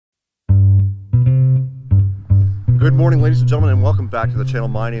Good morning, ladies and gentlemen, and welcome back to the channel.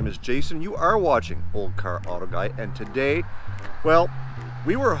 My name is Jason. You are watching Old Car Auto Guy, and today, well,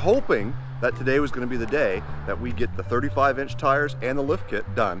 we were hoping that today was going to be the day that we get the 35-inch tires and the lift kit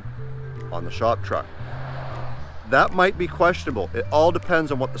done on the shop truck. That might be questionable. It all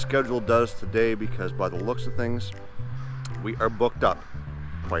depends on what the schedule does today, because by the looks of things, we are booked up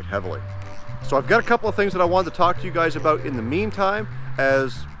quite heavily. So I've got a couple of things that I wanted to talk to you guys about in the meantime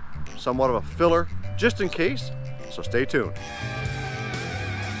as somewhat of a filler, just in case. So stay tuned.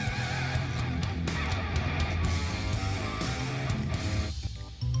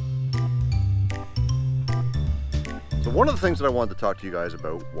 So one of the things that I wanted to talk to you guys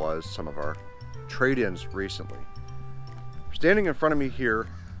about was some of our trade-ins recently. Standing in front of me here,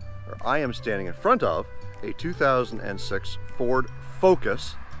 or I am standing in front of a 2006 Ford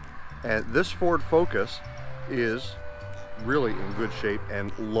Focus, and this Ford Focus is really in good shape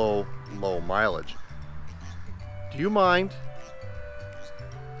and low mileage. Do you mind?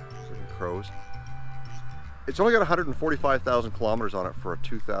 Crows. It's only got 145,000 kilometers on it for a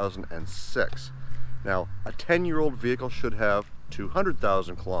 2006. Now, a 10-year-old vehicle should have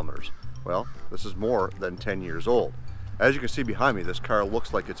 200,000 kilometers. Well, this is more than 10 years old. As you can see behind me, this car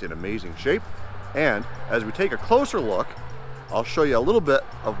looks like it's in amazing shape. And as we take a closer look, I'll show you a little bit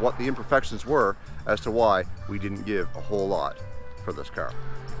of what the imperfections were as to why we didn't give a whole lot for this car.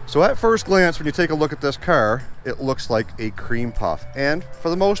 So at first glance, when you take a look at this car, it looks like a cream puff, and for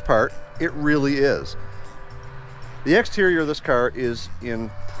the most part, it really is. The exterior of this car is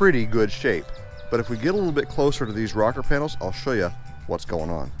in pretty good shape, but if we get a little bit closer to these rocker panels, I'll show you what's going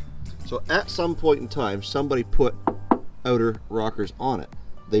on. So at some point in time, somebody put outer rockers on it.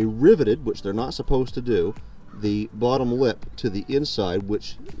 They riveted, which they're not supposed to do, the bottom lip to the inside,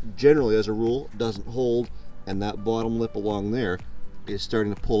 which generally, as a rule, doesn't hold, and that bottom lip along there is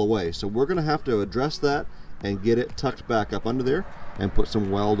starting to pull away. So we're going to have to address that and get it tucked back up under there and put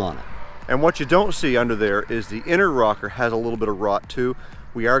some weld on it. And what you don't see under there is the inner rocker has a little bit of rot too.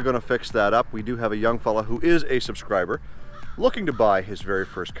 We are going to fix that up. We do have a young fella who is a subscriber looking to buy his very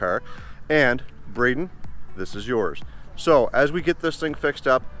first car, and Braden, this is yours. So as we get this thing fixed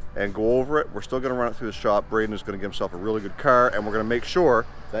up and go over it, we're still going to run it through the shop. Braden is going to give himself a really good car, and we're going to make sure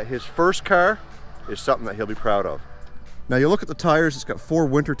that his first car is something that he'll be proud of. Now you look at the tires, it's got 4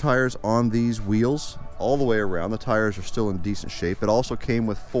 winter tires on these wheels all the way around. The tires are still in decent shape. It also came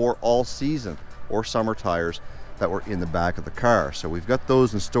with 4 all-season or summer tires that were in the back of the car. So we've got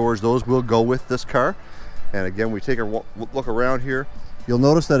those in storage. Those will go with this car. And again, we take a look around here. You'll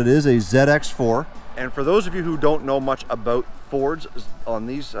notice that it is a ZX4. And for those of you who don't know much about Fords on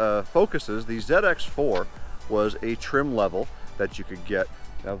these Focuses, the ZX4 was a trim level that you could get.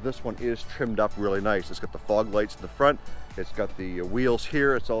 Now this one is trimmed up really nice. It's got the fog lights in the front, it's got the wheels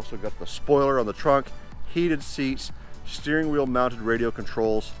here, it's also got the spoiler on the trunk, heated seats, steering wheel mounted radio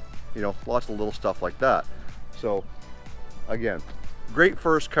controls, you know, lots of little stuff like that. So again, great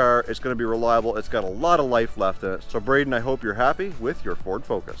first car. It's going to be reliable. It's got a lot of life left in it. So Braden, I hope you're happy with your Ford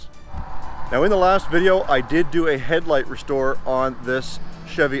Focus. Now in the last video, I did do a headlight restore on this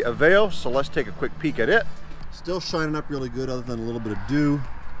Chevy Aveo, so let's take a quick peek at it. Still shining up really good, other than a little bit of dew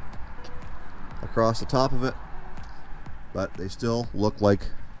across the top of it, but they still look like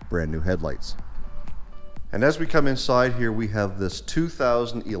brand new headlights. And as we come inside here, we have this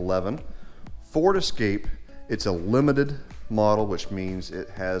 2011 Ford Escape. It's a limited model, which means it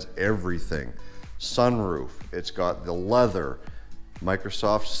has everything. Sunroof, it's got the leather,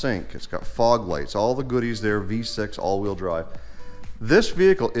 Microsoft Sync, it's got fog lights, all the goodies there, V6 all-wheel drive. This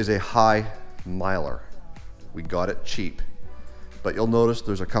vehicle is a high miler. We got it cheap, but you'll notice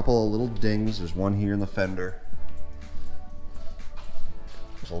there's a couple of little dings. There's one here in the fender.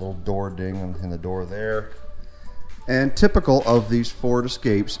 There's a little door ding in the door there. And typical of these Ford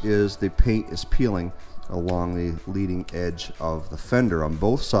Escapes is the paint is peeling along the leading edge of the fender on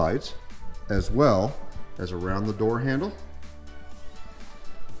both sides, as well as around the door handle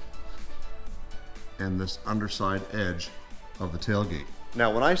and this underside edge of the tailgate.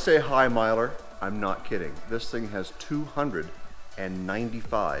 Now when I say high miler, I'm not kidding. This thing has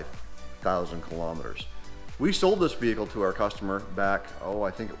 295,000 kilometers. We sold this vehicle to our customer back, I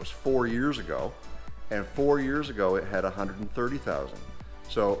think it was 4 years ago. And 4 years ago, it had 130,000.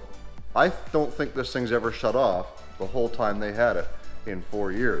 So I don't think this thing's ever shut off the whole time they had it in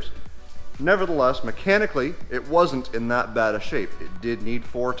 4 years. Nevertheless, mechanically, it wasn't in that bad a shape. It did need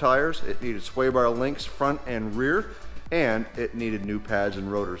 4 tires. It needed sway bar links front and rear, and it needed new pads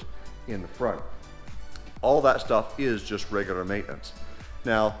and rotors in the front. All that stuff is just regular maintenance.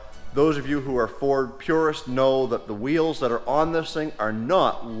 Now, Those of you who are Ford purists know that the wheels that are on this thing are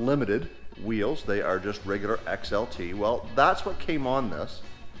not limited wheels. They are just regular XLT. Well, that's what came on this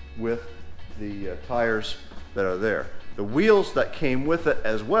with the tires that are there. The wheels that came with it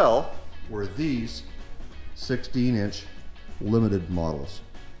as well were these 16-inch limited models.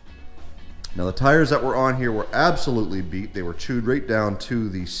 Now the tires that were on here were absolutely beat. They were chewed right down to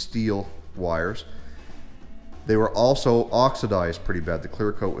the steel wires. They were also oxidized pretty bad. The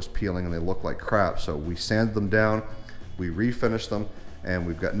clear coat was peeling and they looked like crap. So we sanded them down, we refinished them, and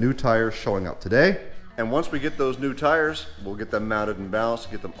we've got new tires showing up today. And once we get those new tires, we'll get them mounted and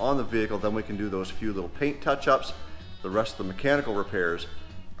balanced, get them on the vehicle, then we can do those few little paint touch-ups. The rest of the mechanical repairs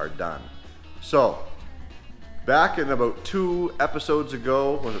are done. So, back in about 2 episodes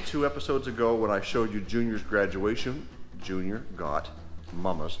ago, was it 2 episodes ago, when I showed you Junior's graduation, Junior got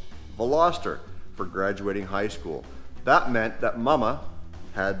Mama's Veloster for graduating high school. That meant that Mama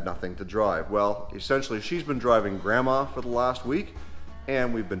had nothing to drive. Well, essentially she's been driving Grandma for the last week,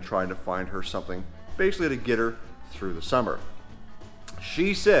 and we've been trying to find her something basically to get her through the summer.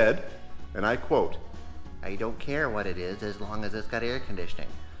 She said, and I quote, "I don't care what it is as long as it's got air conditioning."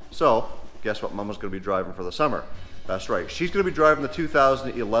 So, guess what Mama's going to be driving for the summer? That's right, she's going to be driving the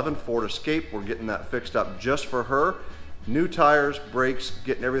 2011 Ford Escape. We're getting that fixed up just for her. New tires, brakes,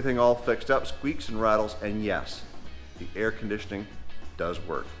 getting everything all fixed up, squeaks and rattles, and yes, the air conditioning does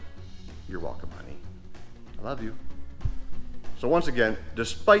work. You're welcome, honey. I love you. So once again,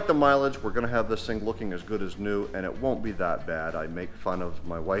 despite the mileage, we're going to have this thing looking as good as new, and it won't be that bad. I make fun of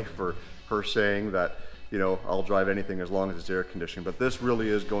my wife for her saying that, you know, I'll drive anything as long as it's air conditioned, but this really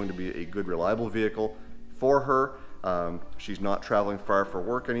is going to be a good, reliable vehicle for her. She's not traveling far for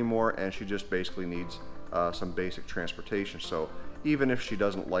work anymore, and she just basically needs some basic transportation. So even if she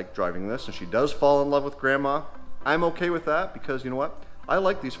doesn't like driving this and she does fall in love with Grandma, I'm okay with that, because you know what? I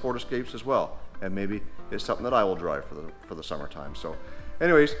like these Ford Escapes as well, and maybe it's something that I will drive for the summertime. So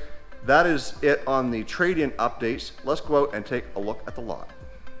anyways, that is it on the trade-in updates. Let's go out and take a look at the lot.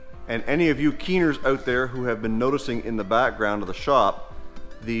 And any of you keeners out there who have been noticing in the background of the shop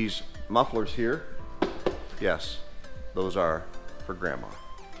these mufflers here, yes, those are for Grandma.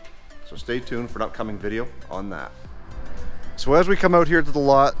 So stay tuned for an upcoming video on that. So as we come out here to the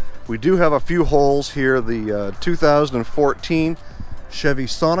lot, we do have a few holes here. The 2014 Chevy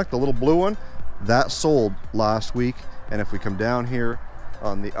Sonic, the little blue one, that sold last week. And if we come down here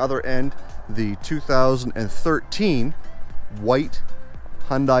on the other end, the 2013 white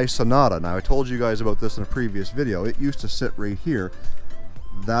Hyundai Sonata. Now I told you guys about this in a previous video. It used to sit right here.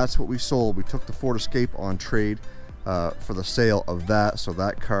 That's what we sold. We took the Ford Escape on trade for the sale of that, so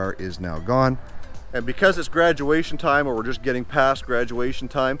that car is now gone. And because it's graduation time, or we're just getting past graduation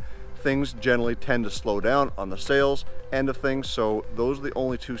time, things generally tend to slow down on the sales end of things. So those are the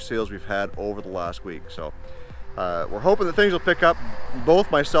only 2 sales we've had over the last week. So we're hoping that things will pick up. Both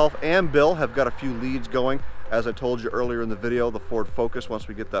myself and Bill have got a few leads going. As I told you earlier in the video, the Ford Focus, once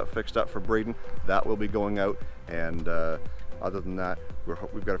we get that fixed up for Braden, that will be going out. And other than that,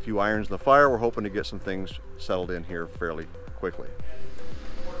 we've got a few irons in the fire. We're hoping to get some things settled in here fairly quickly.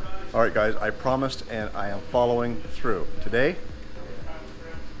 All right, guys, I promised, and I am following through. Today,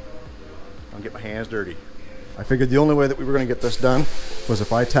 I'm gonna get my hands dirty. I figured the only way that we were gonna get this done was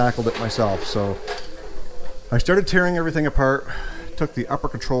if I tackled it myself. So I started tearing everything apart, took the upper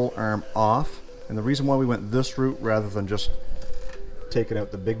control arm off, and the reason why we went this route rather than just taking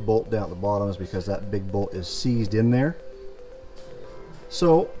out the big bolt down at the bottom is because that big bolt is seized in there.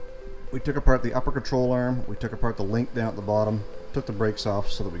 So we took apart the upper control arm, we took apart the link down at the bottom, took the brakes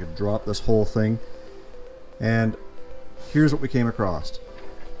off so that we could drop this whole thing, and here's what we came across.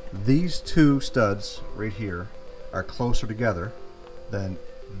 These 2 studs right here are closer together than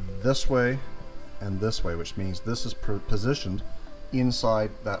this way and this way, which means this is positioned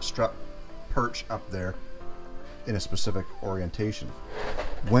inside that strut perch up there in a specific orientation.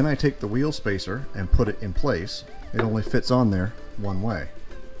 When I take the wheel spacer and put it in place, it only fits on there one way.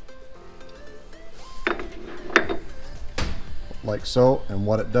 Like so, and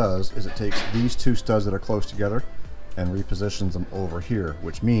what it does is it takes these 2 studs that are close together and repositions them over here,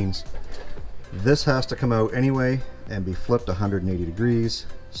 which means this has to come out anyway and be flipped 180 degrees.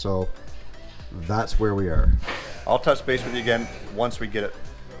 So that's where we are. I'll touch base with you again once we get it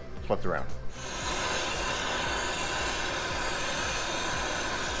flipped around.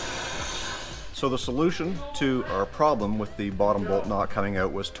 So the solution to our problem with the bottom bolt not coming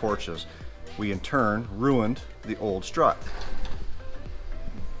out was torches. We in turn ruined the old strut.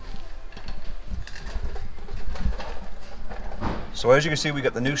 So as you can see, we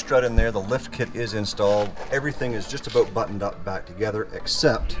got the new strut in there, the lift kit is installed, everything is just about buttoned up back together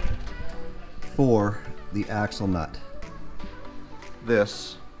except for the axle nut.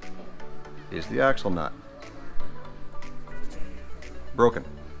 This is the axle nut. Broken.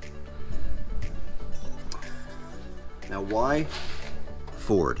 Now why,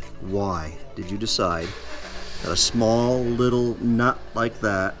 Ford, why did you decide that a small little nut like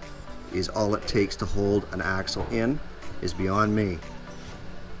that is all it takes to hold an axle in is beyond me.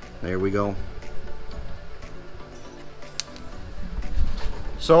 There we go.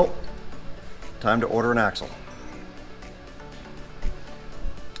 So, time to order an axle.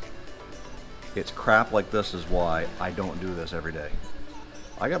 It's crap like this is why I don't do this every day.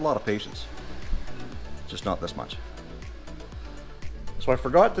 I got a lot of patience, just not this much. So I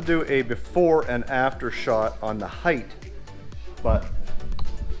forgot to do a before and after shot on the height, but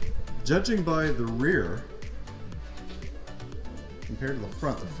judging by the rear compared to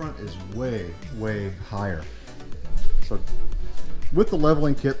the front is way, way higher. So with the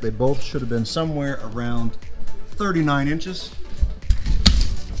leveling kit, they both should have been somewhere around 39 inches.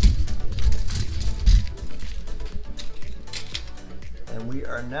 And we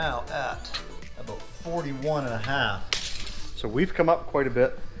are now at about 41 and a half. So we've come up quite a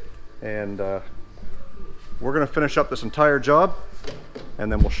bit, and we're gonna finish up this entire job,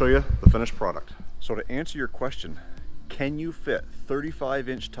 and then we'll show you the finished product. So to answer your question, can you fit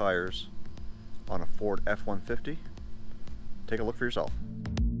 35-inch tires on a Ford F-150? Take a look for yourself.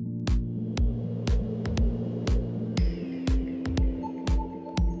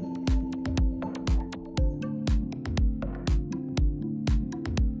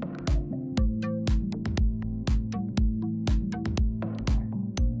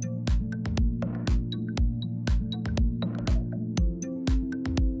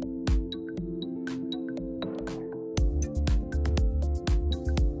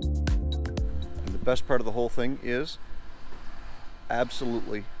 The best part of the whole thing is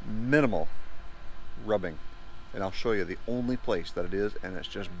absolutely minimal rubbing, and I'll show you the only place that it is, and it's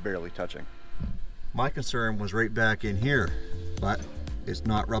just barely touching. My concern was right back in here, but it's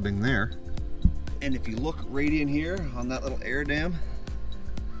not rubbing there. And if you look right in here on that little air dam,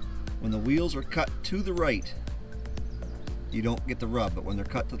 when the wheels are cut to the right, you don't get the rub, but when they're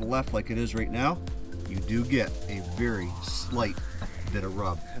cut to the left like it is right now, you do get a very slight bit of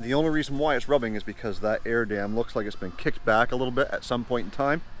rub. And the only reason why it's rubbing is because that air dam looks like it's been kicked back a little bit at some point in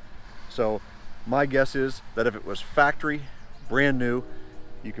time. So my guess is that if it was factory, brand new,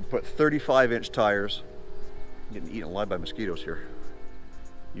 you could put 35-inch tires. I'm getting eaten alive by mosquitoes here.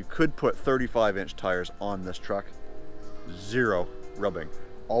 You could put 35-inch tires on this truck, zero rubbing.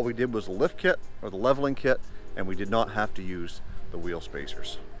 All we did was the lift kit or the leveling kit, and we did not have to use the wheel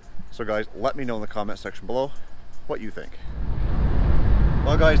spacers. So guys, let me know in the comment section below what you think.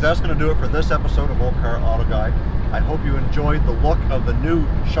 Well guys, that's going to do it for this episode of Old Car Auto Guy. I hope you enjoyed the look of the new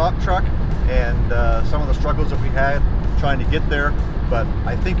shop truck and some of the struggles that we had trying to get there, but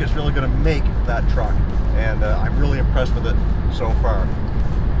I think it's really going to make that truck, and I'm really impressed with it so far.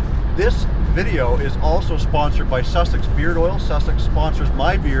 This video is also sponsored by SUSSEX Beard Oil. SUSSEX sponsors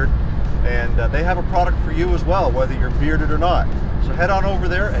my beard, and they have a product for you as well, whether you're bearded or not. So head on over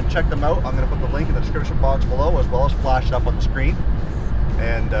there and check them out. I'm going to put the link in the description box below, as well as flash it up on the screen.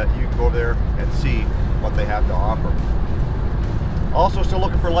 And you can go there and see what they have to offer. Also, still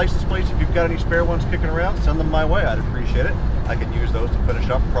looking for license plates. If you've got any spare ones kicking around, send them my way. I'd appreciate it. I can use those to finish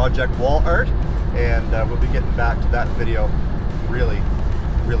up project wall art, and we'll be getting back to that video really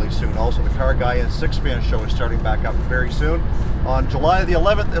soon. Also, the Car Guy and SIXFAN show is starting back up very soon. On July the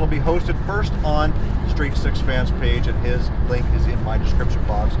 11th, it'll be hosted first on Street SIXFAN's page, and his link is in my description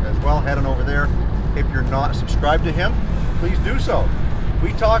box as well. Head on over there. If you're not subscribed to him, please do so.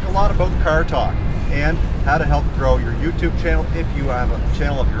 We talk a lot about car talk and how to help grow your YouTube channel if you have a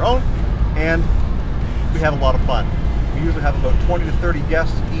channel of your own, and we have a lot of fun. We usually have about 20 to 30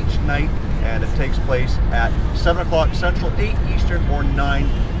 guests each night, and it takes place at 7 o'clock Central, 8 Eastern, or 9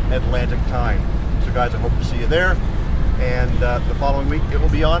 Atlantic time. So guys, I hope to see you there, and the following week it will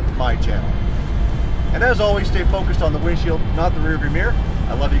be on my channel. And as always, stay focused on the windshield, not the rearview mirror.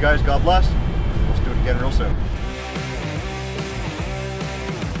 I love you guys, God bless. We'll do it again real soon.